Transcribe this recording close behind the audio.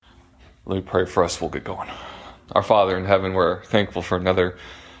Let me pray for us. We'll get going. Our Father in heaven, we're thankful for another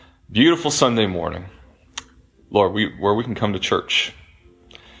beautiful Sunday morning. Lord, where we can come to church.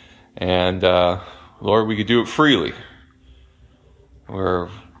 And Lord, we could do it freely. Where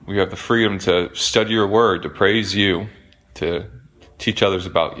we have the freedom to study your word, to praise you, to teach others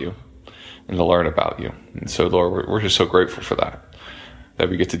about you, and to learn about you. And so, Lord, we're just so grateful for that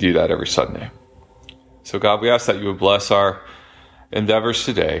we get to do that every Sunday. So, God, we ask that you would bless our endeavors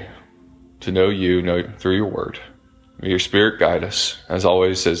today to know you, through your word. May your Spirit guide us, as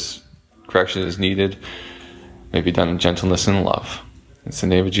always, as correction is needed, may be done in gentleness and love. In the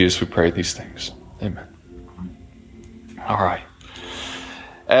name of Jesus we pray these things. Amen. All right.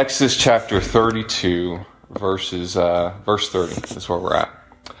 Exodus chapter 32, verse 30 is where we're at.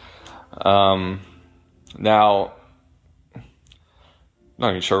 Now, I'm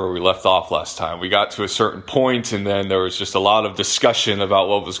not even sure where we left off last time. We got to a certain point, and then there was just a lot of discussion about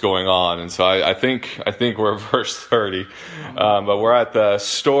what was going on. And so I think we're at verse 30, but we're at the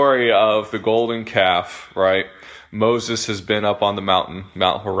story of the golden calf, right? Moses has been up on the mountain,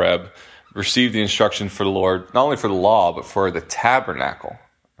 Mount Horeb, received the instruction for the Lord, not only for the law, but for the tabernacle,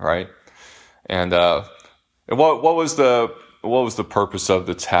 right? And what was the purpose of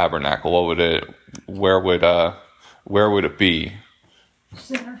the tabernacle? Where would it be?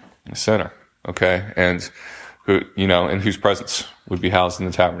 Center. Okay. And in whose presence would be housed in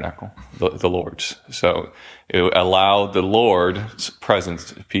the tabernacle? The Lord's. So it allowed the Lord's presence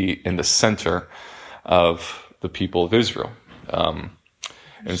to be in the center of the people of Israel. And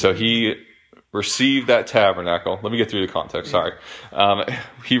so he received that tabernacle. Let me get through the context. Sorry.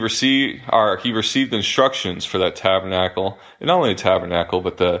 He received instructions for that tabernacle, and not only the tabernacle,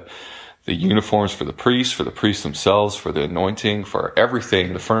 but the uniforms for the priests themselves, for the anointing, for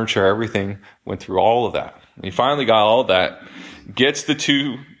everything, the furniture, everything, went through all of that. And he finally got all of that, gets the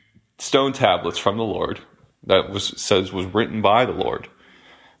 2 stone tablets from the Lord that was written by the Lord,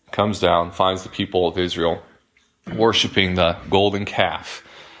 comes down, finds the people of Israel worshiping the golden calf.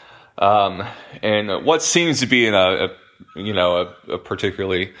 And what seems to be in a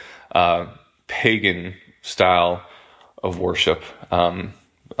particularly pagan style of worship.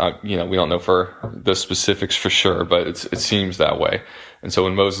 We don't know for the specifics for sure, but it seems that way. And so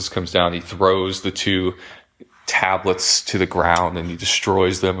when Moses comes down, he throws the 2 tablets to the ground and he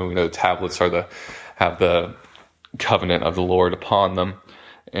destroys them. And we know the tablets have the covenant of the Lord upon them.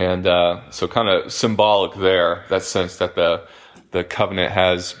 And so kind of symbolic there, that sense that the covenant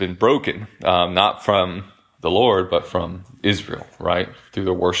has been broken, not from the Lord, but from Israel, right? Through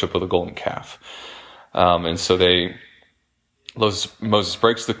the worship of the golden calf. And so Moses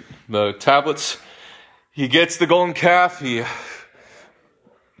breaks the tablets. He gets the golden calf. He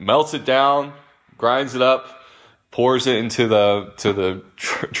melts it down, grinds it up, pours it into the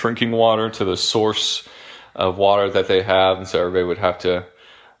drinking water, to the source of water that they have, and so everybody would have to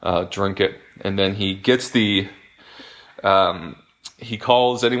drink it. And then he gets he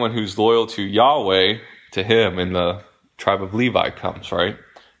calls anyone who's loyal to Yahweh to him, and the tribe of Levi comes, right?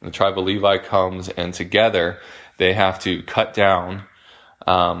 And the tribe of Levi comes, and together they have to cut down.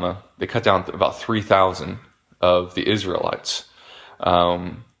 They cut down about 3,000 of the Israelites,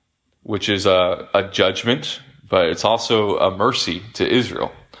 which is a judgment, but it's also a mercy to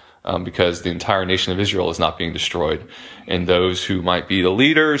Israel, because the entire nation of Israel is not being destroyed, and those who might be the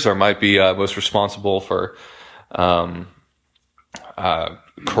leaders or might be most responsible for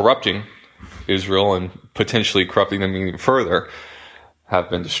corrupting Israel and potentially corrupting them even further have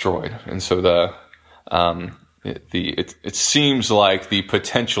been destroyed. And so it seems like the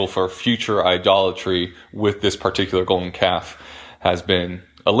potential for future idolatry with this particular golden calf has been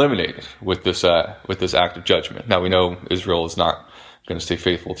eliminated with this act of judgment. Now we know Israel is not going to stay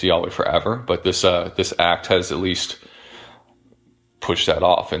faithful to Yahweh forever, but this act has at least pushed that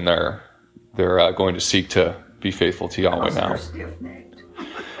off, and they're going to seek to be faithful to Yahweh now.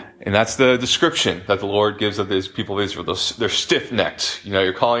 And that's the description that the Lord gives of these people of Israel. They're stiff-necked.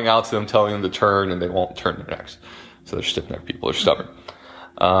 You're calling out to them, telling them to turn, and they won't turn their necks. So they're stiff-necked people. They're stubborn.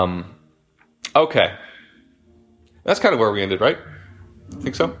 Okay. That's kind of where we ended, right? I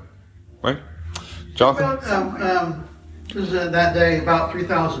think so? Right? Jonathan? That day, about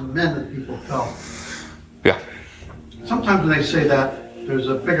 3,000 men that people fell. Yeah. Sometimes when they say that, there's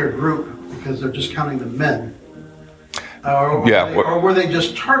a bigger group because they're just counting the men. Or were they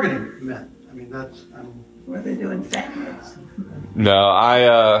just targeting men? I mean, that's... were they doing families? No, I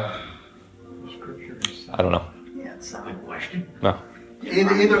don't know. Yeah, it's not a question. No.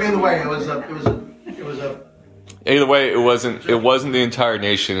 Either way, it was a Either way, it wasn't the entire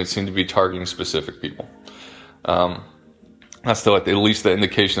nation. It seemed to be targeting specific people. That's at least the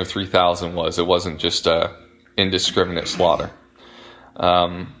indication of 3,000 was. It wasn't just indiscriminate slaughter.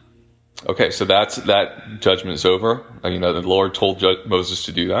 Okay, so that judgment is over. The Lord told Moses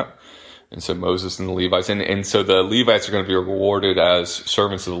to do that. And so Moses and the Levites, and so the Levites are going to be rewarded as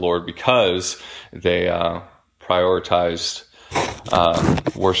servants of the Lord because they prioritized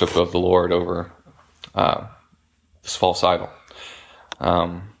worship of the Lord over this false idol.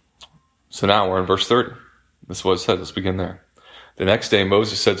 So now we're in verse 30. This is what it says. Let's begin there. The next day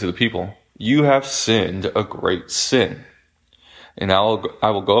Moses said to the people, "You have sinned a great sin, and I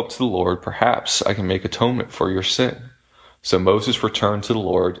will go up to the Lord. Perhaps I can make atonement for your sin." So Moses returned to the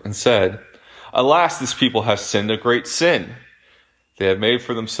Lord and said, "Alas, this people has sinned a great sin. They have made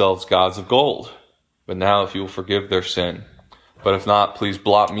for themselves gods of gold. But now if you will forgive their sin, but if not, please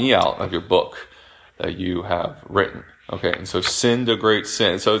blot me out of your book that you have written." Okay, and so sinned a great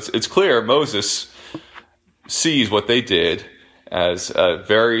sin. So it's clear Moses sees what they did as a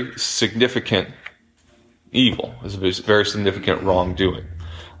very significant evil, as a very significant wrongdoing.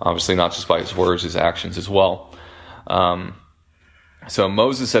 Obviously not just by his words, his actions as well. So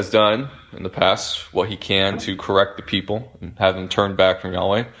Moses has done in the past what he can to correct the people and have them turn back from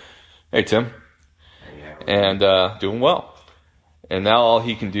Yahweh. Hey, Tim. And doing well. And now all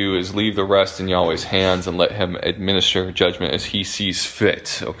he can do is leave the rest in Yahweh's hands and let him administer judgment as he sees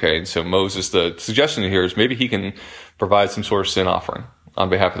fit. Okay, and so Moses, the suggestion here is maybe he can provide some sort of sin offering on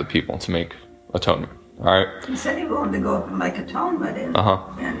behalf of the people to make atonement. All right? He said he wanted to go up and make atonement,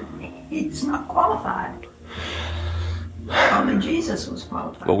 and he's not qualified. Only Jesus was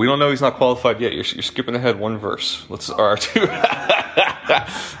qualified. Well, we don't know he's not qualified yet. You're skipping ahead one verse.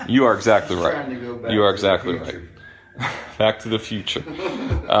 You are exactly right. You are exactly right. Back to the future.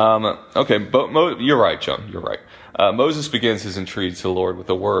 Okay, but you're right, John. You're right. Moses begins his entreaty to the Lord with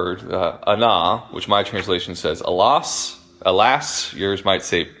the word anah, which my translation says alas. Alas, yours might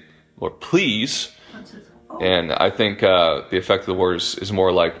say, Lord, please. And I think the effect of the word is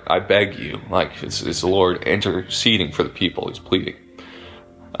more like, I beg you. Like it's the Lord interceding for the people. He's pleading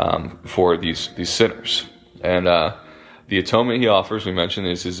for these sinners. And the atonement he offers, we mentioned,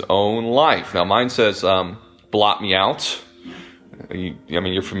 is his own life. Now mine says, blot me out.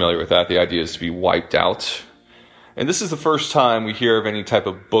 You're familiar with that. The idea is to be wiped out. And this is the first time we hear of any type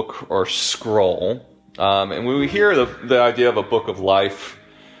of book or scroll. And when we hear the idea of a book of life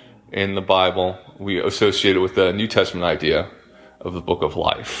in the Bible, we associate it with the New Testament idea of the book of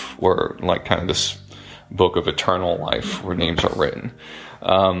life, where like kind of this book of eternal life where names are written.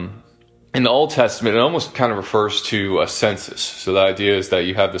 In the Old Testament, it almost kind of refers to a census. So the idea is that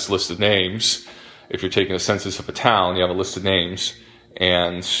you have this list of names. If you're taking a census of a town, you have a list of names.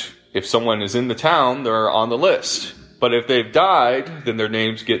 And if someone is in the town, they're on the list. But if they've died, then their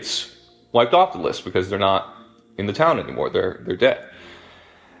names gets wiped off the list because they're not in the town anymore. They're dead.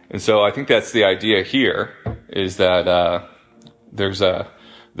 And so I think that's the idea here, is that there's a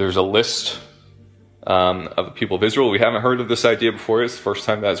list of the people of Israel. We haven't heard of this idea before. It's the first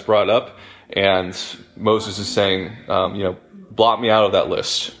time that's brought up. And Moses is saying, blot me out of that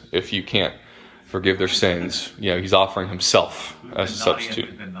list if you can't forgive their sins. He's offering himself as a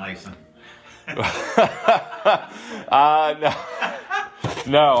substitute.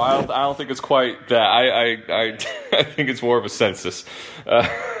 No, I don't think it's quite that. I think it's more of a census. I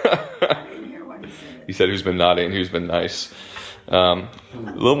didn't hear what he said. He said who's been naughty and who's been nice. A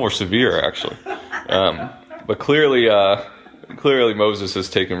little more severe, actually. But clearly Moses has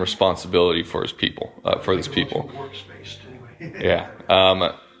taken responsibility for his people, for these people. Yeah.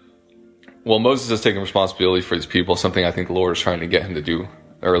 Well, Moses has taken responsibility for these people, something I think the Lord is trying to get him to do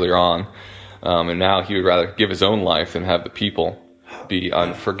earlier on. And now he would rather give his own life than have the people be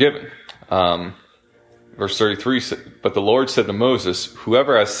unforgiven. Verse 33, but the Lord said to Moses,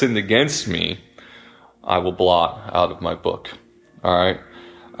 whoever has sinned against me, I will blot out of my book. All right.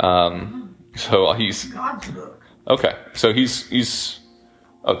 So he's God's book. Okay. So he's.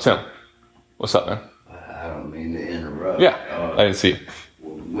 Oh, Tim, what's up, man? I don't mean to interrupt. Yeah, I didn't see.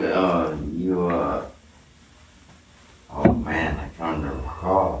 Oh man, I can't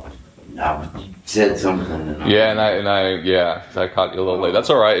recall. You said something. Yeah, I caught you a little late. That's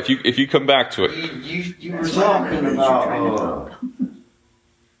all right. If you come back to it. You were talking about.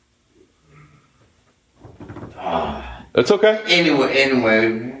 That's okay.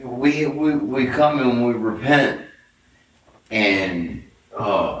 Anyway, we come and we repent, and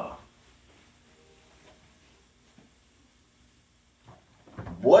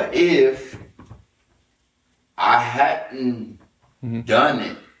what if I hadn't done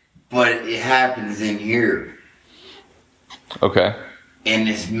it, but it happens in here? Okay. And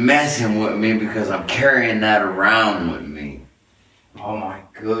it's messing with me because I'm carrying that around with me. Oh my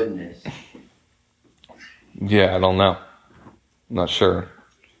goodness. Yeah, I don't know. I'm not sure.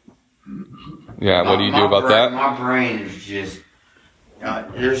 Yeah, what do you do about that? My brain is just,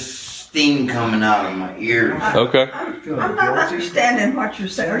 there's steam coming out of my ears. Okay. I'm not understanding what you're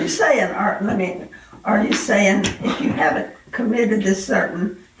saying. Are you saying if you haven't committed this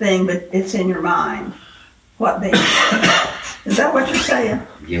certain thing, but it's in your mind, what then? Is that what you're saying?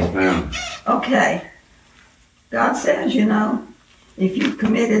 Yes, ma'am. Okay. God says, if you've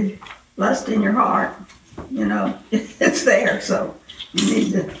committed lust in your heart, it's there, so you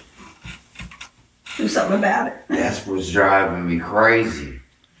need to do something about it. That's what's driving me crazy.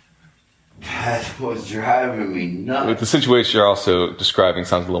 That's what's driving me nuts. But the situation you're also describing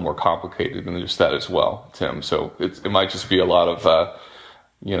sounds a little more complicated than just that as well, Tim. So it might just be a lot of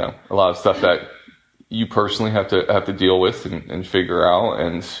stuff that you personally have to deal with and figure out,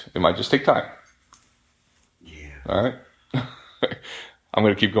 and it might just take time. Yeah. All right. I'm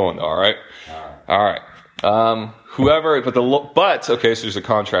going to keep going though. All right. So there's a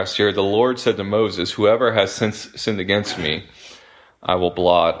contrast here. The Lord said to Moses, "Whoever has sinned against me, I will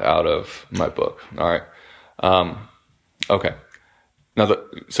blot out of my book." All right. Okay. Now,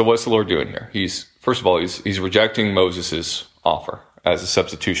 so what's the Lord doing here? He's rejecting Moses' offer as a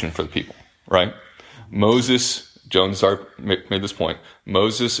substitution for the people, right? Moses, Jones made this point,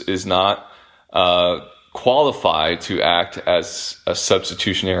 Moses is not qualified to act as a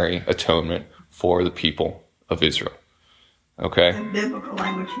substitutionary atonement for the people of Israel. Okay? In biblical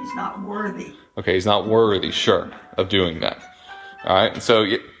language, he's not worthy. Okay, he's not worthy, sure, of doing that. All right, and so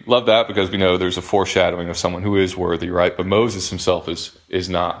love that because we know there's a foreshadowing of someone who is worthy, right? But Moses himself is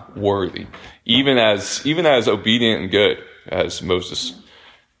not worthy, even as obedient and good as Moses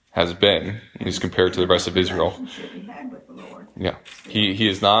has been, he's compared to the rest of Israel. Yeah,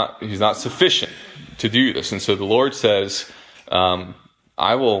 he's not sufficient to do this, and so the Lord says,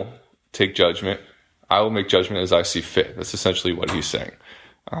 "I will take judgment. I will make judgment as I see fit." That's essentially what he's saying.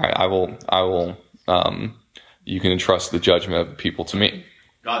 All right, I will. You can entrust the judgment of the people to me.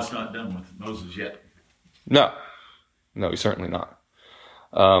 God's not done with Moses yet. No, he's certainly not.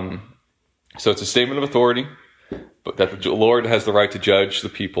 So it's a statement of authority, but that the Lord has the right to judge the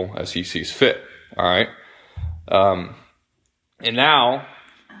people as he sees fit. All right. And now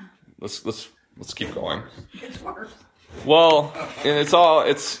let's keep going. It's worse. Well, and let's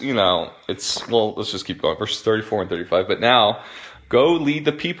just keep going. Verses 34 and 35. But now go lead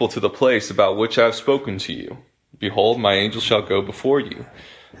the people to the place about which I have spoken to you. Behold, my angel shall go before you.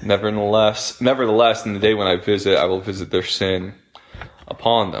 Nevertheless, in the day when I will visit their sin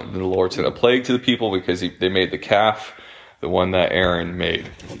upon them. And the Lord sent a plague to the people because they made the calf, the one that Aaron made.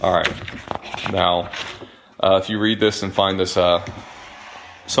 All right. Now, if you read this and find this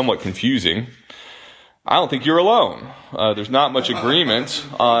somewhat confusing, I don't think you're alone. There's not much agreement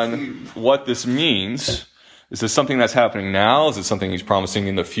on what this means. Is this something that's happening now? Is it something he's promising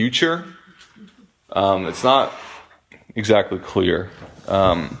in the future? It's not exactly clear.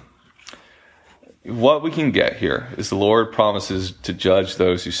 What we can get here is the Lord promises to judge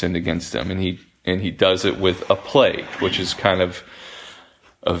those who sinned against him, and he does it with a plague, which is kind of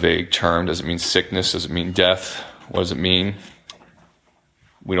a vague term. Does it mean sickness? Does it mean death? What does it mean?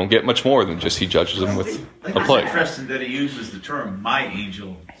 We don't get much more than just he judges them with a plague. It's interesting that he uses the term "my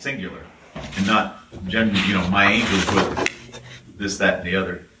angel" singular, and not my angels with this, that, and the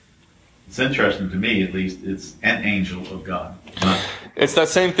other. It's interesting to me, at least. It's an angel of God. It's that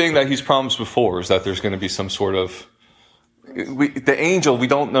same thing that he's promised before, is that there's going to be some sort of... the angel, we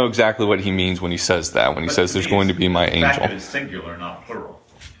don't know exactly what he means when he says that, when he says there's going to be my angel. The fact that it's singular, not plural.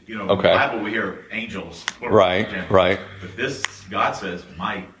 In the Bible we hear angels, plural. Right. But this, God says,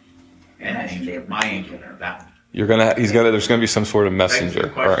 my angel, that one. There's going to be some sort of messenger.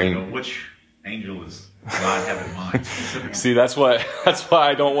 Which angel is God have in mind specifically? See, that's why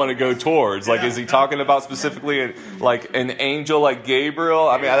I don't want to go towards. Like, is he talking about specifically like an angel like Gabriel?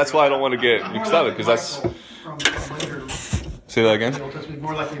 I mean, that's why I don't want to get mixed up, because that's... From later. Say that again? The Old Testament,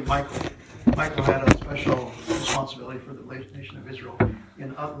 more likely Michael. Michael had a special responsibility for the nation of Israel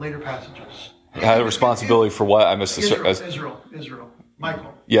in later passages. Had a responsibility for what? I missed the... Israel.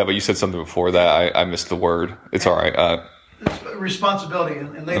 Michael. Yeah, but you said something before that. I missed the word. It's all right. Responsibility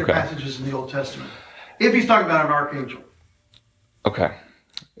in later passages in the Old Testament. If he's talking about an archangel. Okay.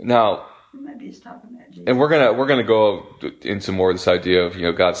 Now, maybe he's talking about Jesus. And we're gonna go into more of this idea of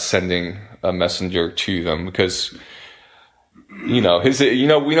God sending a messenger to them, because we know his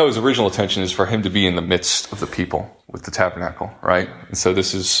original intention is for him to be in the midst of the people with the tabernacle, right? And so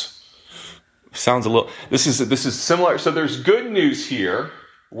this is similar. So there's good news here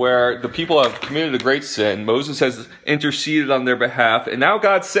where the people have committed a great sin. Moses has interceded on their behalf, and now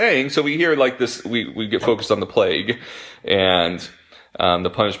God's saying, so we hear like this, we get focused on the plague and the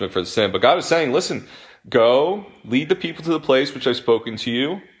punishment for the sin, but God is saying, listen, go, lead the people to the place which I've spoken to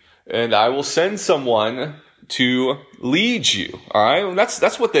you, and I will send someone to lead you. All right, and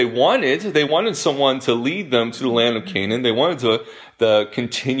that's what they wanted. They wanted someone to lead them to the land of Canaan. They wanted to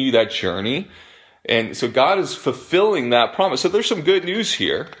continue that journey. And so God is fulfilling that promise. So there's some good news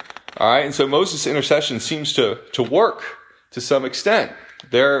here. All right. And so Moses' intercession seems to work to some extent.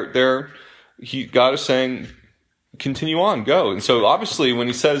 God is saying, continue on, go. And so obviously when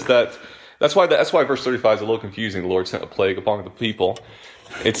he says that, that's why verse 35 is a little confusing. The Lord sent a plague upon the people.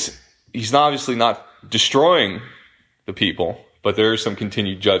 He's obviously not destroying the people, but there is some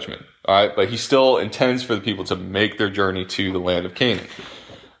continued judgment. All right. But he still intends for the people to make their journey to the land of Canaan.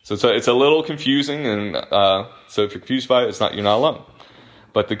 So it's a little confusing, and so if you're confused by it, you're not alone.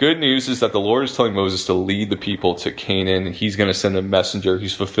 But the good news is that the Lord is telling Moses to lead the people to Canaan, and he's going to send a messenger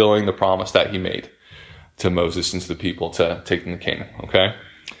who's fulfilling the promise that he made to Moses and to the people to take them to Canaan. Okay?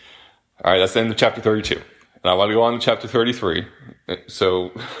 All right, that's the end of chapter 32. And I want to go on to chapter 33,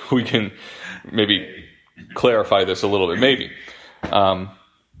 so we can maybe clarify this a little bit. Maybe.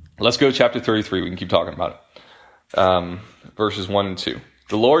 Let's go to chapter 33. We can keep talking about it. Verses 1 and 2.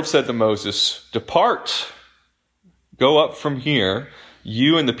 The Lord said to Moses, "Depart, go up from here,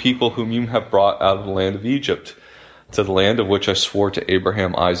 you and the people whom you have brought out of the land of Egypt, to the land of which I swore to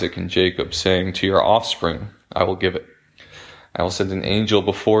Abraham, Isaac, and Jacob, saying, to your offspring I will give it. I will send an angel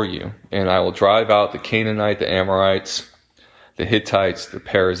before you, and I will drive out the Canaanite, the Amorites, the Hittites, the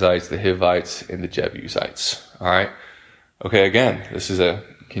Perizzites, the Hivites, and the Jebusites." All right? Okay, again, this is a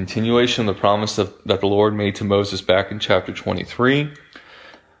continuation of the promise that the Lord made to Moses back in chapter 23.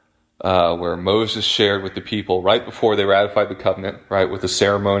 Where Moses shared with the people right before they ratified the covenant, right, with a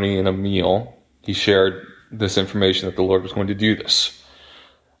ceremony and a meal. He shared this information that the Lord was going to do this.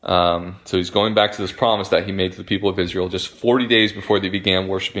 So he's going back to this promise that he made to the people of Israel just 40 days before they began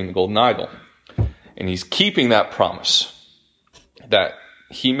worshiping the golden idol. And he's keeping that promise that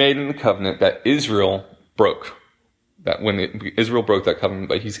he made in the covenant that Israel broke. That when Israel broke that covenant,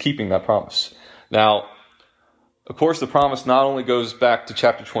 but he's keeping that promise. Now, of course, the promise not only goes back to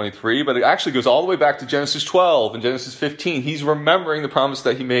chapter 23, but it actually goes all the way back to Genesis 12 and Genesis 15. He's remembering the promise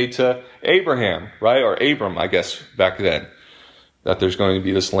that he made to Abraham, right? Or Abram, I guess, back then. That there's going to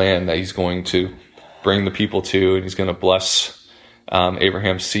be this land that he's going to bring the people to, and he's going to bless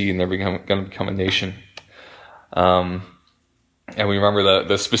Abraham's seed, and they're going to become a nation. And we remember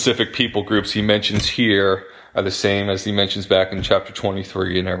the specific people groups he mentions here are the same as he mentions back in chapter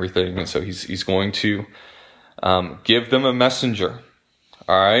 23 and everything. And so he's going to give them a messenger,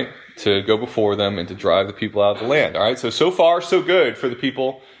 all right, to go before them and to drive the people out of the land. All right, so far so good for the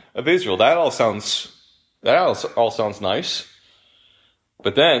people of Israel. That all sounds nice.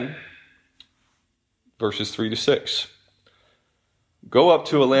 But then, verses 3 to 6. Go up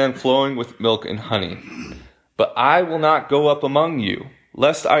to a land flowing with milk and honey, but I will not go up among you,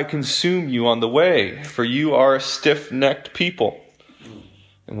 lest I consume you on the way, for you are a stiff-necked people.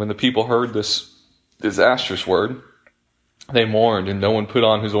 And when the people heard this disastrous word, they mourned, and no one put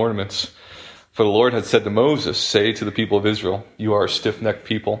on his ornaments. For the Lord had said to Moses, say to the people of Israel, you are a stiff-necked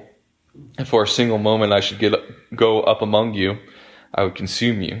people. If for a single moment I should go up among you, I would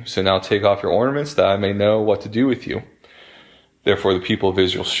consume you. So now take off your ornaments, that I may know what to do with you. Therefore the people of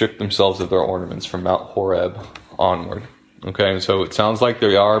Israel stripped themselves of their ornaments from Mount Horeb onward. Okay, and so it sounds like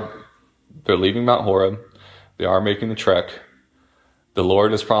they're leaving Mount Horeb. They are making the trek. The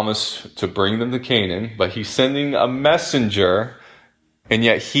Lord has promised to bring them to Canaan, but he's sending a messenger, and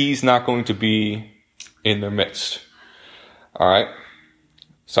yet he's not going to be in their midst. All right?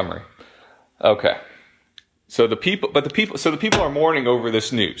 Summary. Okay. So the people are mourning over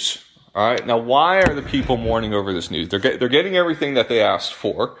this news. All right? Now, why are the people mourning over this news? They're getting everything that they asked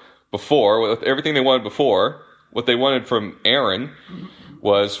for before, everything they wanted before. What they wanted from Aaron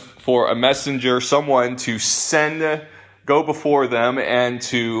was for a messenger, someone to go before them and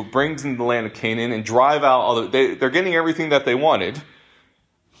to bring them to the land of Canaan and drive out they're getting everything that they wanted,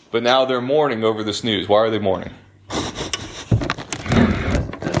 but now they're mourning over this news. Why are they mourning?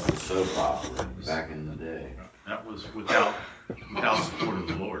 That's the soap opera back in the day. That was without support of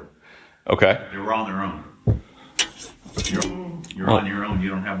the Lord. Okay. They were on their own. You're on your own. You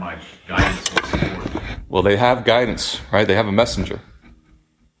don't have my guidance or support. Well, they have guidance, right? They have a messenger,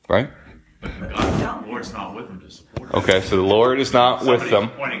 right? But the Lord's not with them to support them. Okay, so the Lord is not with them.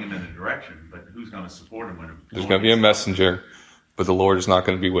 Somebody's pointing them in a direction, but who's going to support them? There's going to be a messenger, but the Lord is not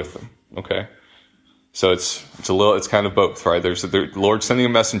going to be with them. Okay? So it's kind of both, right? There's the Lord sending a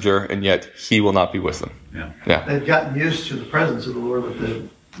messenger, and yet He will not be with them. Yeah. They've gotten used to the presence of the Lord with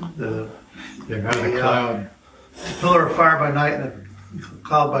the cloud, pillar of fire by night and a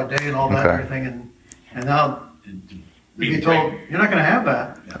cloud by day and all that and everything, and now be told you're not going to have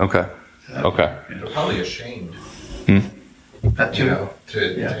that. Okay. They're probably ashamed. That too.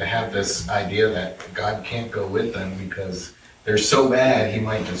 To have this idea that God can't go with them because they're so bad, He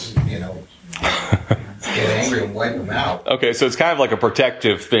might just get angry and wipe them out. Okay, so it's kind of like a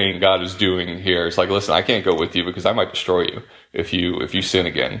protective thing God is doing here. It's like, listen, I can't go with you because I might destroy you if you sin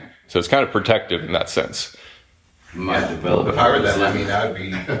again. So it's kind of protective in that sense. Might develop. If I were them, I'd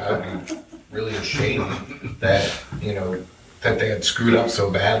be really ashamed that that they had screwed up so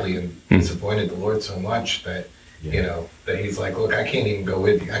badly and disappointed the Lord so much that that He's like, look, I can't even go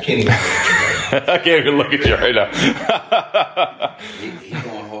with you. I can't even look at you right now. I can't even look at you right now. He's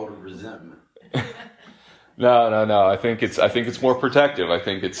gonna hold a resentment. No. I think it's more protective. I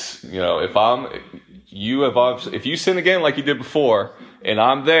think it's if you sin again like you did before, and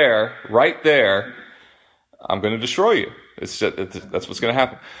I'm there, right there, I'm going to destroy you. That's what's going to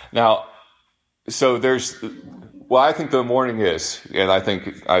happen. Now, so I think the mourning is, and I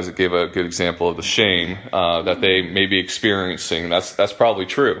think Isaac gave a good example of the shame that they may be experiencing. That's probably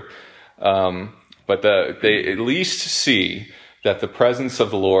true. But they at least see that the presence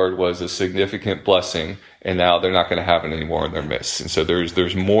of the Lord was a significant blessing, and now they're not going to have it anymore in their midst. And so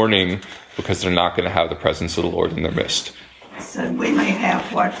there's mourning because they're not going to have the presence of the Lord in their midst. So we may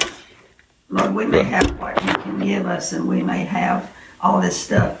have what you can give us, and we may have all this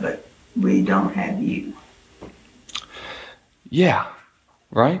stuff, but we don't have you. Yeah,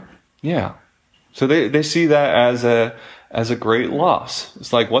 right? Yeah. So they see that as a great loss.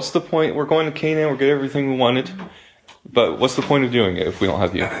 It's like, what's the point? We're going to Canaan, we'll get everything we wanted, but what's the point of doing it if we don't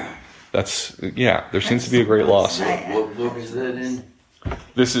have you? There seems to be a great loss. What book is that in?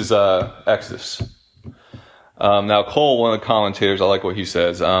 This is Exodus. Now, Cole, one of the commentators, I like what he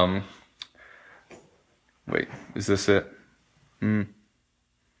says. Wait, is this it?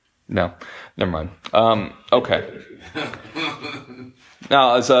 No, never mind. Okay.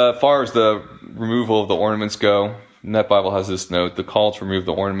 Now, as far as the removal of the ornaments go, Net Bible has this note: the call to remove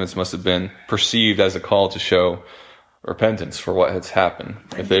the ornaments must have been perceived as a call to show repentance for what has happened.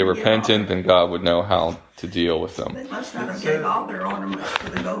 If they repented, then God would know how to deal with them. They must not have given all their ornaments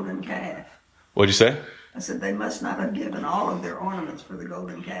for the golden calf. What'd you say? I said they must not have given all of their ornaments for the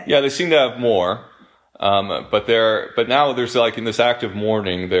golden calf. Yeah, they seem to have more, but now there's like in this act of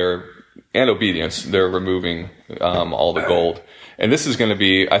mourning, and obedience, they're removing all the gold. And this is going to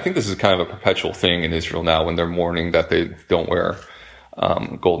be, I think this is kind of a perpetual thing in Israel now when they're mourning that they don't wear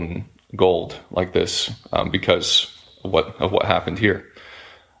gold like this because of what happened here.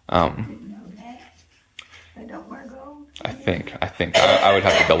 They don't wear gold? I think. I would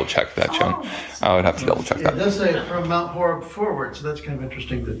have to double check that, Joan. I would have to double check that. It does say from Mount Horeb forward, so that's kind of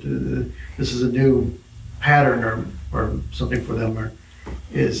interesting that this is a new pattern or something for them,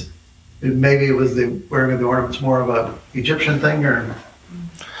 maybe it was the wearing of the ornaments more of a Egyptian thing, or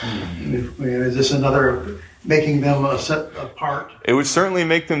is this another making them a set apart? It would certainly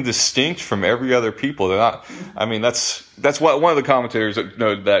make them distinct from every other people. They're not. I mean, that's what one of the commentators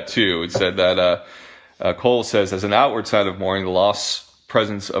noted that too. It said that Cole says, as an outward sign of mourning, the lost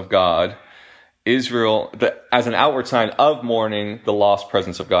presence of God, Israel, as an outward sign of mourning, the lost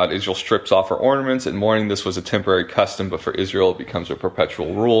presence of God, Israel strips off her ornaments. In mourning, this was a temporary custom, but for Israel, it becomes a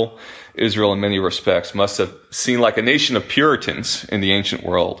perpetual rule. Israel, in many respects, must have seemed like a nation of Puritans in the ancient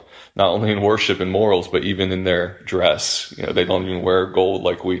world, not only in worship and morals, but even in their dress. They don't even wear gold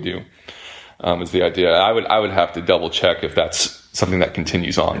like we do. Is the idea? I would have to double check if that's something that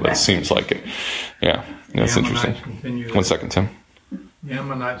continues on, but it seems like it. Yeah, that's interesting. 1 second, Tim. The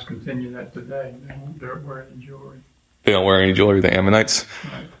Ammonites continue that today. They don't wear any jewelry. They don't wear any jewelry, the Ammonites?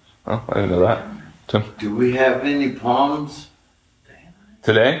 Right. Oh, I didn't know that. Tim? Do we have any palms?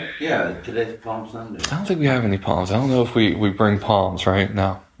 Today? Yeah, today's Palm Sunday. I don't think we have any palms. I don't know if we bring palms, right?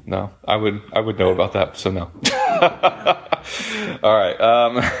 No. I would know about that, so no. All right.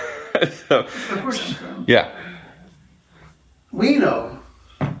 So, Of course, yeah. we know,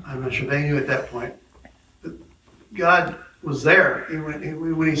 I'm not sure they knew at that point, that God was there.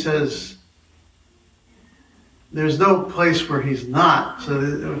 When he says, there's no place where he's not.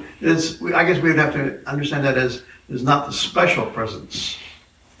 So I guess we would have to understand that as is not the special presence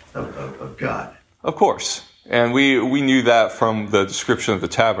of God. Of course. And we knew that from the description of the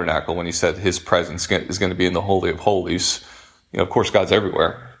tabernacle when he said his presence is going to be in the Holy of Holies. Of course, God's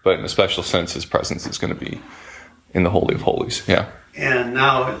everywhere, but in a special sense, his presence is going to be in the Holy of Holies. Yeah. And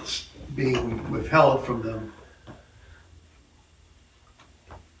now it's being withheld from them.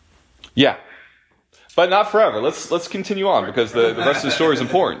 Yeah, but not forever. Let's continue on because the rest of the story is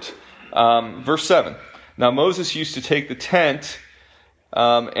important. Verse 7. Now Moses used to take the tent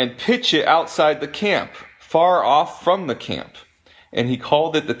and pitch it outside the camp, far off from the camp. And he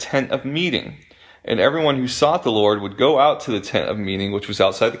called it the tent of meeting. And everyone who sought the Lord would go out to the tent of meeting, which was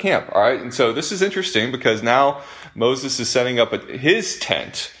outside the camp. All right, and so this is interesting because now Moses is setting up his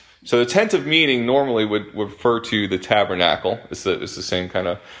tent. So the tent of meeting normally would refer to the tabernacle. It's the same kind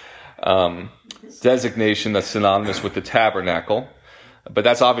of designation that's synonymous with the tabernacle. But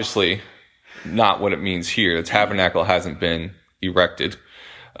that's obviously not what it means here. The tabernacle hasn't been erected.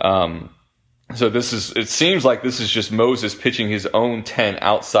 So it seems like this is just Moses pitching his own tent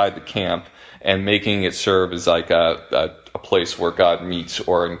outside the camp and making it serve as like a place where God meets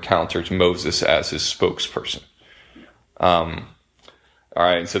or encounters Moses as his spokesperson. All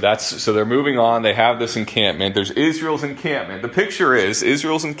right, so they're moving on. They have this encampment. There's Israel's encampment. The picture is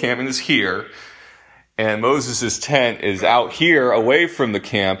Israel's encampment is here, and Moses' tent is out here away from the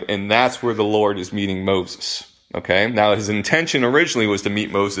camp, and that's where the Lord is meeting Moses. Okay, now his intention originally was to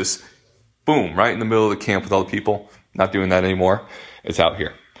meet Moses, boom, right in the middle of the camp with all the people. Not doing that anymore. It's out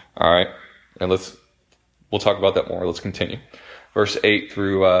here. All right, and we'll talk about that more. Let's continue. Verse 8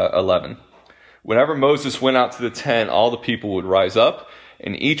 through 11. Whenever Moses went out to the tent, all the people would rise up,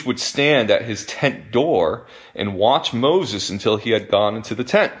 and each would stand at his tent door and watch Moses until he had gone into the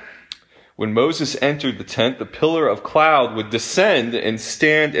tent. When Moses entered the tent, the pillar of cloud would descend and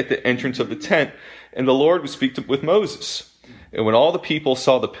stand at the entrance of the tent, and the Lord would speak with Moses. And when all the people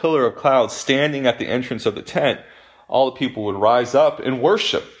saw the pillar of cloud standing at the entrance of the tent, all the people would rise up and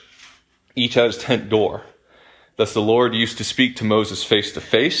worship, each at his tent door. Thus the Lord used to speak to Moses face to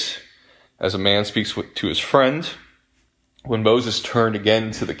face, as a man speaks to his friend. When Moses turned again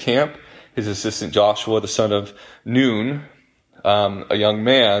to the camp, his assistant Joshua, the son of Nun, a young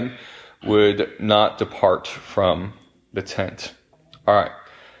man, would not depart from the tent. All right.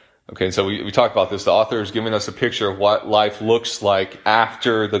 Okay, so we talked about this. The author is giving us a picture of what life looks like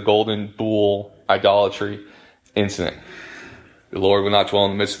after the golden bull idolatry incident. The Lord would not dwell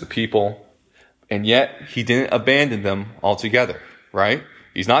in the midst of the people, and yet he didn't abandon them altogether, right?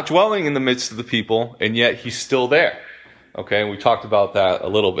 He's not dwelling in the midst of the people, and yet he's still there. Okay, and we talked about that a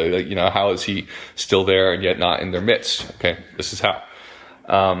little bit. Like, how is he still there and yet not in their midst? Okay, this is how.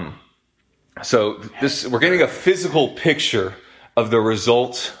 So we're getting a physical picture of the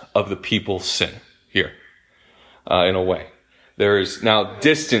result of the people's sin here, in a way. There is now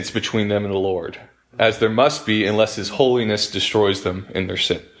distance between them and the Lord, as there must be unless his holiness destroys them in their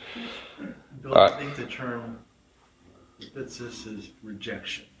sin. Bill, I think the term fits this as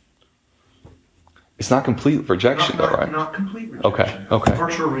rejection. It's not complete rejection, though, right? Not complete rejection. Okay.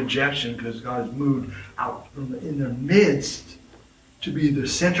 Partial rejection, because God has moved out in their midst to be the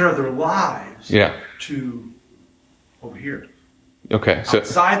center of their lives. Yeah. To over here. Okay. So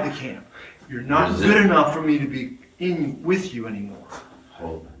outside the camp, you're not good enough for me to be in with you anymore.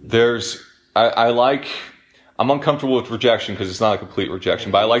 I'm uncomfortable with rejection because it's not a complete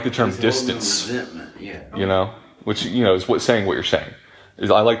rejection, but I like the term distance. Yeah. Which is saying what you're saying.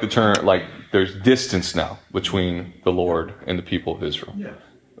 I like the term, like, there's distance now between the Lord and the people of Israel. Yeah.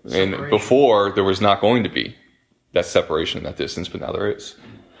 And before, there was not going to be that separation, that distance, but now there is.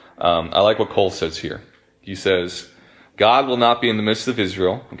 I like what Cole says here. He says, God will not be in the midst of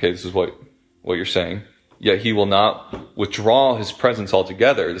Israel. Okay, this is what you're saying. Yet he will not withdraw his presence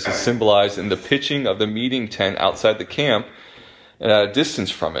altogether. This is symbolized in the pitching of the meeting tent outside the camp and at a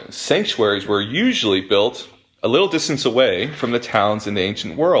distance from it. Sanctuaries were usually built a little distance away from the towns in the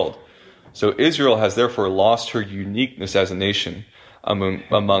ancient world. So Israel has therefore lost her uniqueness as a nation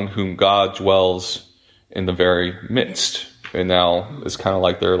among whom God dwells in the very midst. And now it's kind of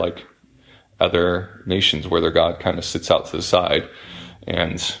like they're like other nations where their God kind of sits out to the side.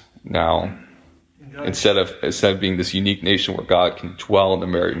 And now, instead of being this unique nation where God can dwell in the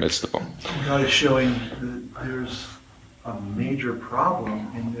very midst of them. God is showing that there's a major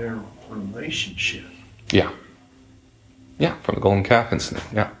problem in their relationship. Yeah. Yeah, from the golden calf incident.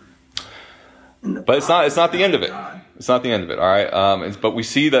 Yeah. But it's not the end of it. It's not the end of it. All right. But we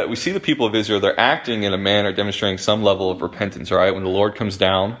see the people of Israel, they're acting in a manner demonstrating some level of repentance. All right. When the Lord comes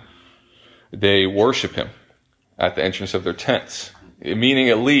down, they worship him at the entrance of their tents. Meaning,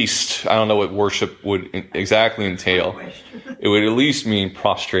 at least, I don't know what worship would exactly entail. It would at least mean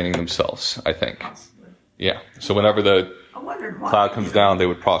prostrating themselves, I think. Yeah. So whenever the cloud comes down, they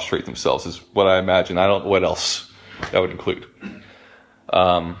would prostrate themselves, is what I imagine. I don't know what else that would include.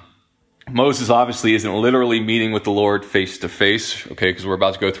 Moses obviously isn't literally meeting with the Lord face to face, okay, because we're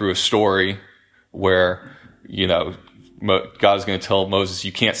about to go through a story where, God is going to tell Moses,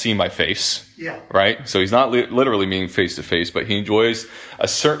 you can't see my face. Yeah. Right? So he's not literally meeting face to face, but he enjoys a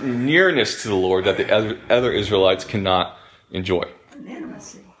certain nearness to the Lord that the other Israelites cannot enjoy. An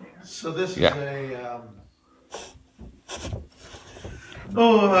intimacy there. So this is Yeah.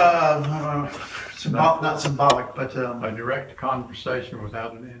 not symbolic, but A direct conversation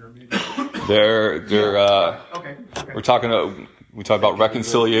without an intermediary. okay. We talked about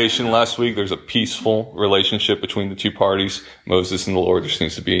reconciliation last week. There's a peaceful relationship between the two parties, Moses and the Lord. There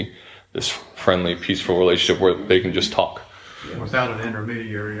seems to be this friendly, peaceful relationship where they can just talk. Without an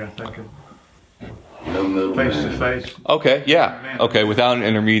intermediary, I think No middle face to man. face. Okay, yeah. Okay, without an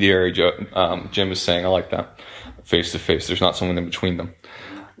intermediary, Jim is saying. I like that. Face to face. There's not someone in between them.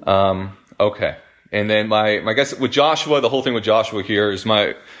 Okay. And then my guess with Joshua, the whole thing with Joshua here is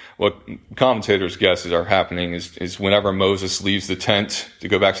what commentators' guesses are happening is whenever Moses leaves the tent to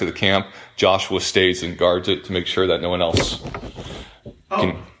go back to the camp, Joshua stays and guards it to make sure that no one else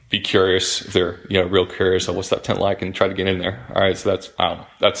can be curious, if they're real curious, what's that tent like, and try to get in there. All right, so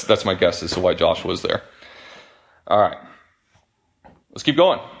that's my guess as to why Joshua's there. All right, let's keep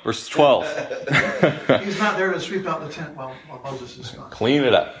going. Verse 12. He's not there to sweep out the tent while Moses is gone. Clean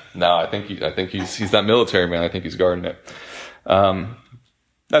it up. No, I think he's that military man. I think he's guarding it.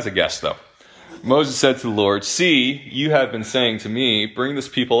 That's a guess, though. Moses said to the Lord, "See, you have been saying to me, 'Bring this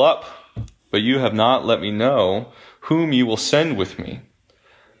people up,' but you have not let me know whom you will send with me.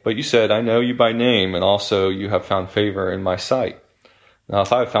 But you said, 'I know you by name, and also you have found favor in my sight.' Now,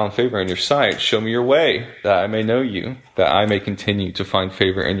 if I have found favor in your sight, show me your way, that I may know you, that I may continue to find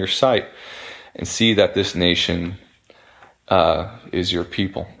favor in your sight, and see that this nation is your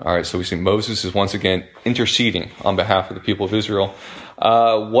people." All right, so we see Moses is once again interceding on behalf of the people of Israel.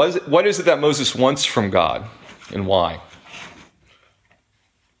 What is it that Moses wants from God, and why?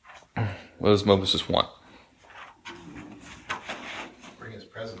 What does Moses want? Bring his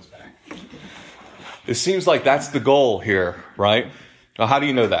presence back. It seems like that's the goal here, right? Well, how do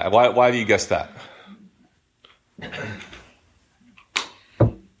you know that? Why do you guess that?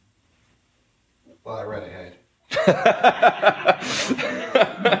 Well, I read ahead.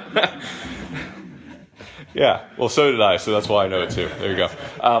 Yeah, well, so did I, so that's why I know it too. There you go.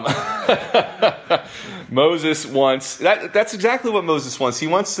 Moses wants that's exactly what Moses wants. He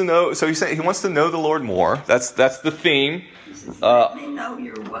wants to know. So he wants to know the Lord more. That's the theme. Let me know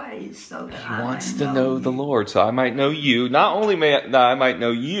your ways so that He wants to know the Lord, so I might know you. Not only that I might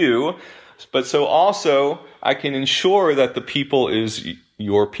know you, but so also I can ensure that the people is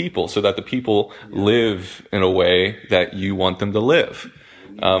your people, so that the people live in a way that you want them to live.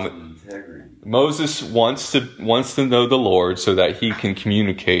 Moses wants to know the Lord so that he can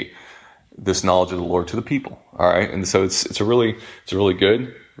communicate this knowledge of the Lord to the people. All right, and so it's a really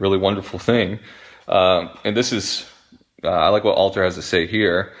good, really wonderful thing. And this is I like what Alter has to say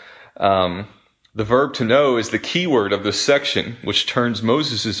here. The verb to know is the key word of this section, which turns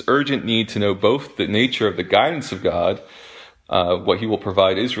Moses' urgent need to know both the nature of the guidance of God, what he will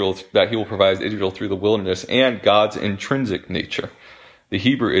provide Israel, that he will provide Israel through the wilderness, and God's intrinsic nature. The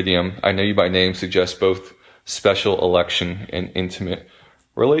Hebrew idiom, "I know you by name," suggests both special election and intimate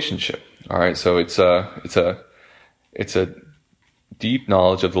relationship. All right, so it's a deep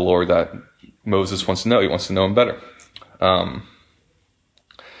knowledge of the Lord that Moses wants to know. He wants to know him better.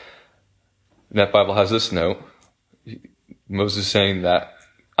 That Bible has this note. Moses saying that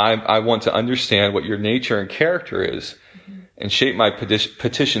I want to understand what your nature and character is, and shape my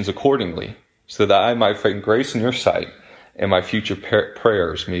petitions accordingly, so that I might find grace in your sight, and my future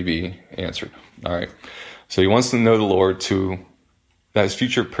prayers may be answered. All right. So he wants to know the Lord that his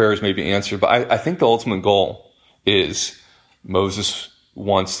future prayers may be answered. But I think the ultimate goal is Moses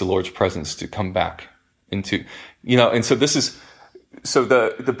wants the Lord's presence to come back into, and so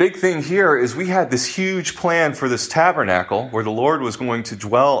the big thing here is we had this huge plan for this tabernacle where the Lord was going to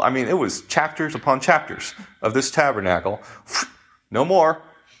dwell. I mean, it was chapters upon chapters of this tabernacle. No more.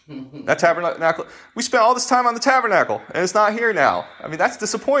 That tabernacle, we spent all this time on the tabernacle, and it's not here now. I mean, that's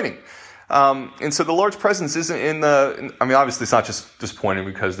disappointing. And so the Lord's presence isn't obviously it's not just disappointing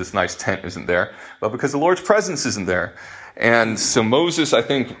because this nice tent isn't there, but because the Lord's presence isn't there. And so Moses, I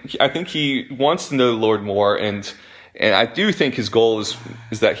think he wants to know the Lord more, and I do think his goal is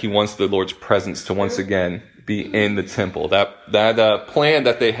that he wants the Lord's presence to once again be in the temple. That plan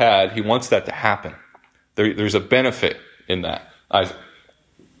that they had, he wants that to happen. There's a benefit in that. Isaac.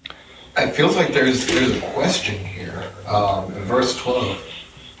 It feels like there's a question here in verse 12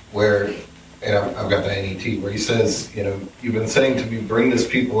 where, and I've got the NET, where he says, you've been saying to me, "Bring this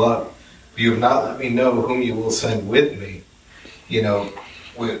people up," You have not let me know whom you will send with me. You know,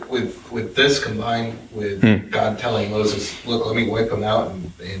 with this combined with God telling Moses, look, let me wipe them out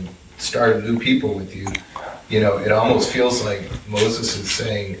and start a new people with you. You know, it almost feels like Moses is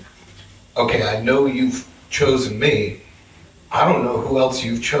saying, okay, I know you've chosen me. I don't know who else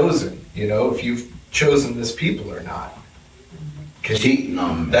you've chosen, you know, if you've chosen this people or not.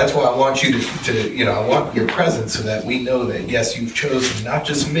 That's why I want you to, you know, I want your presence so that we know that, yes, you've chosen not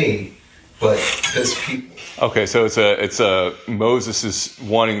just me, but this people. Okay, so it's a Moses is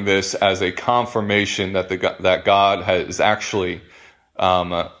wanting this as a confirmation that that God is actually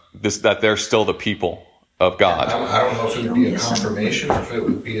that they're still the people of God. I don't know if it would be a confirmation or if it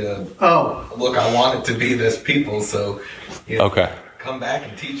would be look, I want it to be this people, so you know, okay, come back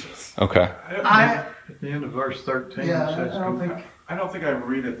and teach us. Okay. At the end of verse 13, Yeah, it says, I don't think I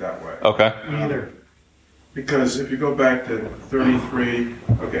read it that way. Okay. Me either. Because if you go back to 33,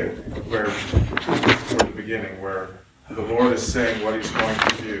 okay, where toward the beginning, where the Lord is saying what he's going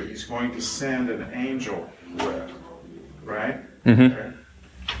to do. He's going to send an angel with, right? Mm-hmm. Okay.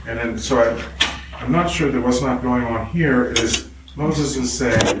 And then, so I'm not sure that what's not going on here is Moses is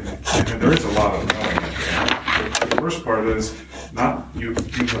saying, and there is a lot of knowing in here. The first part is, you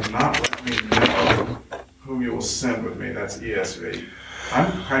have not let me know whom you will send with me. That's ESV. I'm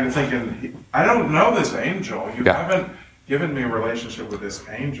kind of thinking, I don't know this angel. You haven't given me a relationship with this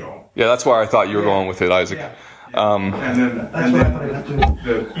angel. Yeah, that's where I thought you were going with it, Isaac. Yeah. And then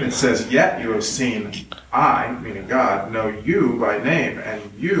it says, yet you have seen I, meaning God, know you by name, and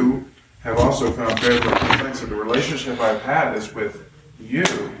you have also found favorable things. So the relationship I've had is with you,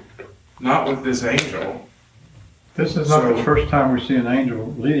 not with this angel. this is not the first time we see an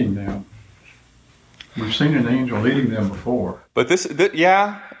angel leading them. We've seen an angel leading them before. But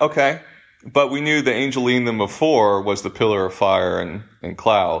okay. But we knew the angel leading them before was the pillar of fire and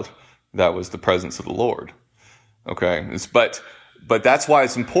cloud. That was the presence of the Lord. Okay. But that's why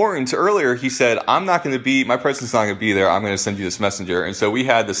it's important. Earlier, he said, my presence is not going to be there. I'm going to send you this messenger. And so we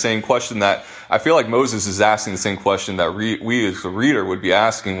had the same question that I feel like Moses is asking the same question that we as the reader would be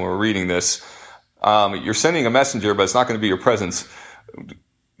asking when we're reading this. You're sending a messenger, but it's not going to be your presence.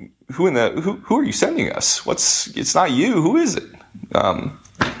 Who are you sending us? It's not you. Who is it?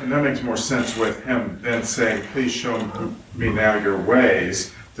 And that makes more sense with him then saying, please show me now your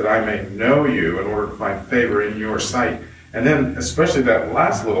ways, that I may know you in order to find favor in your sight. And then especially that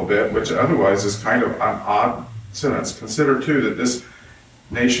last little bit, which otherwise is kind of an odd sentence. Consider too that this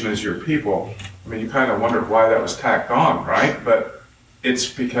nation is your people. I mean, you kind of wondered why that was tacked on, right? But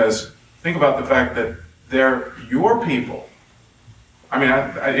it's because, think about the fact that they're your people. I mean,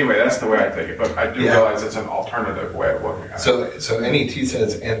 anyway, that's the way I take it, but I do realize it's an alternative way of looking at it. So NET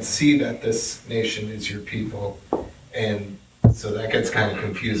says, and see that this nation is your people, and so that gets kind of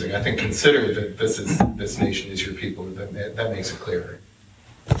confusing. I think consider that this nation is your people. That makes it clearer.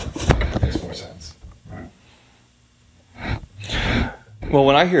 That makes more sense. Well,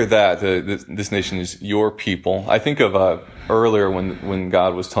 when I hear that, this nation is your people, I think of earlier when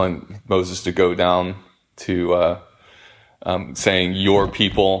God was telling Moses to go down to saying, your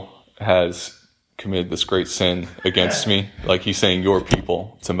people has committed this great sin against me. Like he's saying your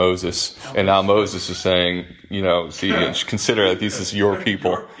people to Moses. And now Moses is saying, consider that this is your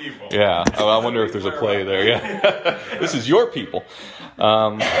people. Yeah. I wonder if there's a play there. Yeah. This is your people.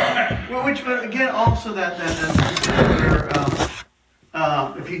 Well, but again, also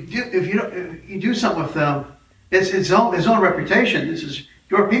if you do something with them, it's his own reputation. This is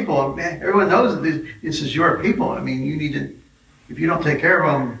your people. Everyone knows that this is your people. I mean, you need to. If you don't take care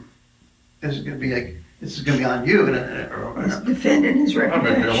of them, this is going to be on you. He's defending his That reputation.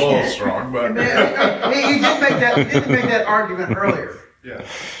 may be a little strong, but He did make that argument earlier. yeah.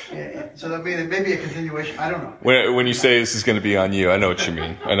 Yeah, so that maybe a continuation. I don't know. When you say this is going to be on you, I know what you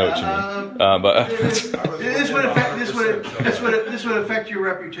mean. But this would affect your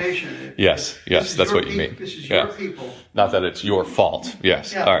reputation. yes, that's what you mean. This is your people. Not that it's your fault.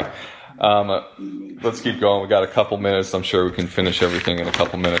 Yes. Yeah. All right. Let's keep going. We got a couple minutes. I'm sure we can finish everything in a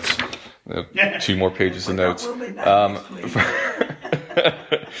couple minutes. 2 more pages of notes. We'll be back next week.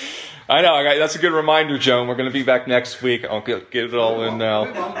 I know. That's a good reminder, Joan. We're going to be back next week. I'll get it all in now.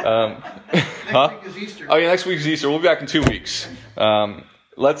 Next week is Easter. Oh yeah, next week's Easter. We'll be back in 2 weeks.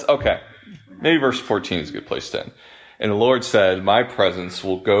 Maybe verse 14 is a good place to end. And the Lord said, my presence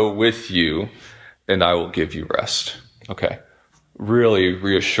will go with you, and I will give you rest. Okay. Really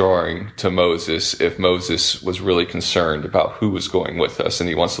reassuring to Moses if Moses was really concerned about who was going with us, and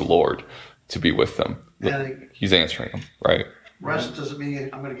he wants the Lord to be with them. And He's answering them, right? rest doesn't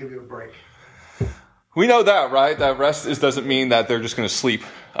mean I'm going to give you a break. We know that, right? That rest doesn't mean that they're just going to sleep.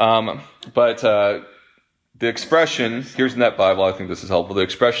 But the expression, here's Net Bible, I think this is helpful. The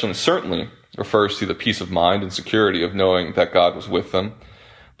expression certainly refers to the peace of mind and security of knowing that God was with them.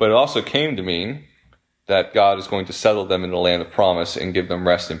 But it also came to mean that God is going to settle them in the land of promise and give them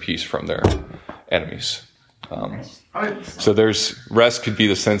rest and peace from their enemies. So rest could be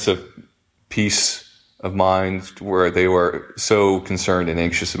the sense of peace of mind where they were so concerned and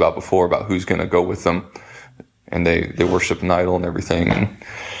anxious about before about who's going to go with them, and they worship an idol and everything. And,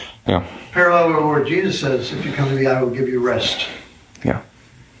 Parallel where Jesus says, "If you come to me, I will give you rest." Yeah,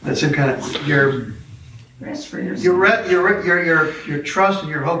 that same kind of your Rest for yourself. your trust and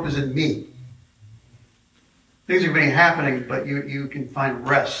your hope is in me. Things are being happening, but you can find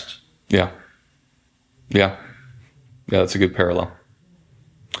rest. Yeah. That's a good parallel.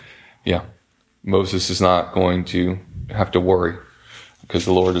 Yeah. Moses is not going to have to worry because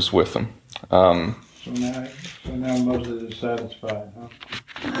the Lord is with him. So now Moses is satisfied, huh?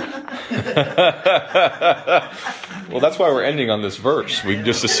 Well, that's why we're ending on this verse. We can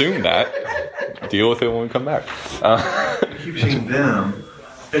just assume that. Deal with it when we come back. I keep saying them.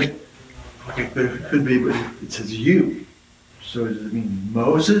 But it could be, but it says you. So does it mean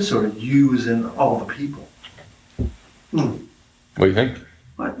Moses or you as in all the people? What do you think?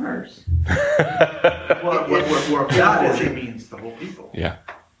 What verse? What God is, it means the whole people. Yeah.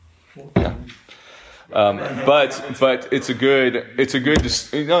 But it's a good.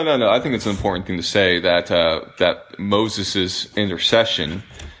 No. I think it's an important thing to say that Moses' intercession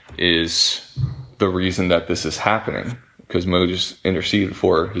is the reason that this is happening, because Moses interceded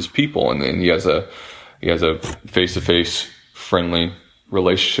for his people, and he has a face-to-face, friendly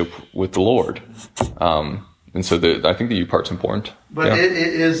relationship with the Lord. And so I think the you part's important. But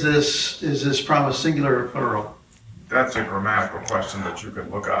is this promise singular or plural? That's a grammatical question that you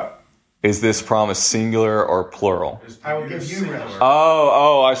could look up. Is this promise singular or plural? I will give you rest.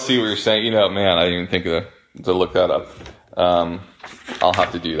 Oh, I see what you're saying. Man, I didn't even think to look that up. I'll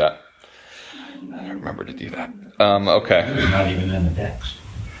have to do that. I remember to do that. Okay. It's not even in the text.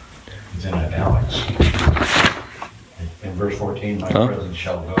 It's in italics. In verse 14, my presence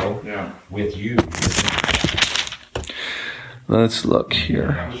shall go with you. Let's look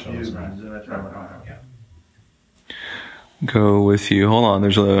here. Go with you. Hold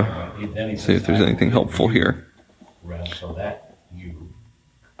on. See if there's anything helpful here. Rest, so that you.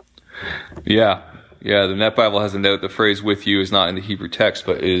 Yeah. The Net Bible has a note. The phrase "with you" is not in the Hebrew text,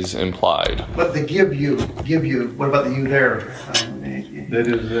 but is implied. But the give you. What about the you there? That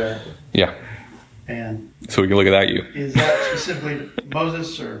is there. Yeah. And so we can look at that you. Is that specifically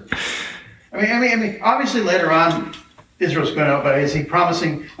Moses, or? I mean, obviously later on, Israel's going out, but is he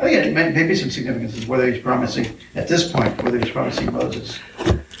promising? I think it may be some significance is whether he's promising at this point, whether he's promising Moses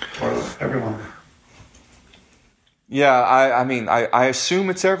or everyone. Yeah, I assume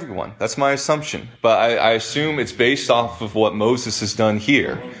it's everyone. That's my assumption. But I assume it's based off of what Moses has done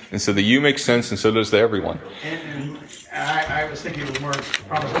here. And so the you makes sense, and so does the everyone. And I was thinking it was more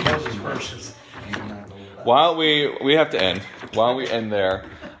promising Moses versus. While we have to end. While we end there,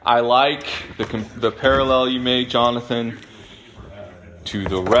 I like the parallel you made, Jonathan, to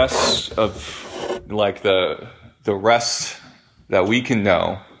the rest of, like the rest that we can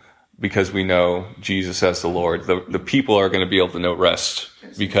know because we know Jesus as the Lord. The people are going to be able to know rest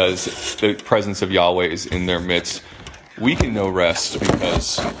because the presence of Yahweh is in their midst. We can know rest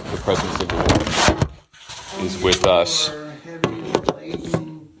because the presence of the Lord is with us.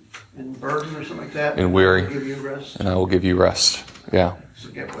 And burden or something like that. And weary. Give you rest. And I will give you rest. Yeah.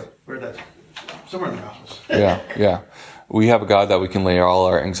 Forget where that's somewhere in the Gospels. Yeah. We have a God that we can lay all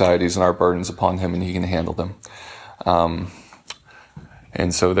our anxieties and our burdens upon Him, and He can handle them.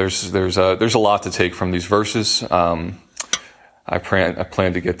 And so there's a lot to take from these verses. I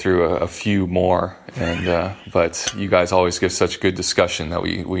plan to get through a few more, but you guys always give such good discussion that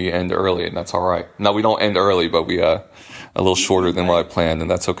we end early, and that's all right. Now we don't end early, but we a little shorter than what I planned,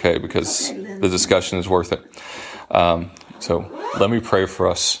 and that's okay because the discussion is worth it. So let me pray for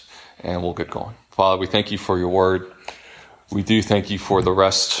us, and we'll get going. Father, we thank you for your word. We do thank you for the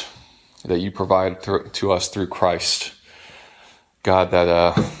rest that you provide to us through Christ. God,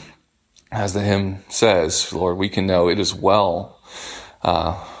 that as the hymn says, Lord, we can know it is well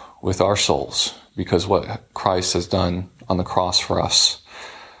with our souls because what Christ has done on the cross for us.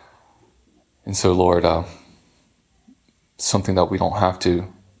 And so, Lord, something that we don't have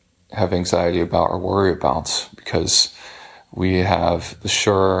to have anxiety about or worry about because we have the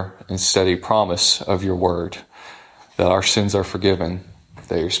sure and steady promise of your word that our sins are forgiven,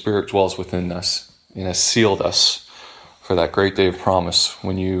 that your Spirit dwells within us and has sealed us for that great day of promise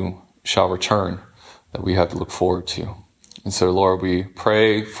when you shall return that we have to look forward to. And so, Lord, we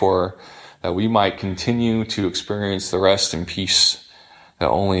pray for that we might continue to experience the rest and peace that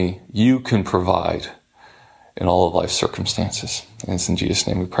only you can provide in all of life's circumstances. And it's in Jesus'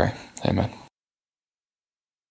 name we pray. Amen.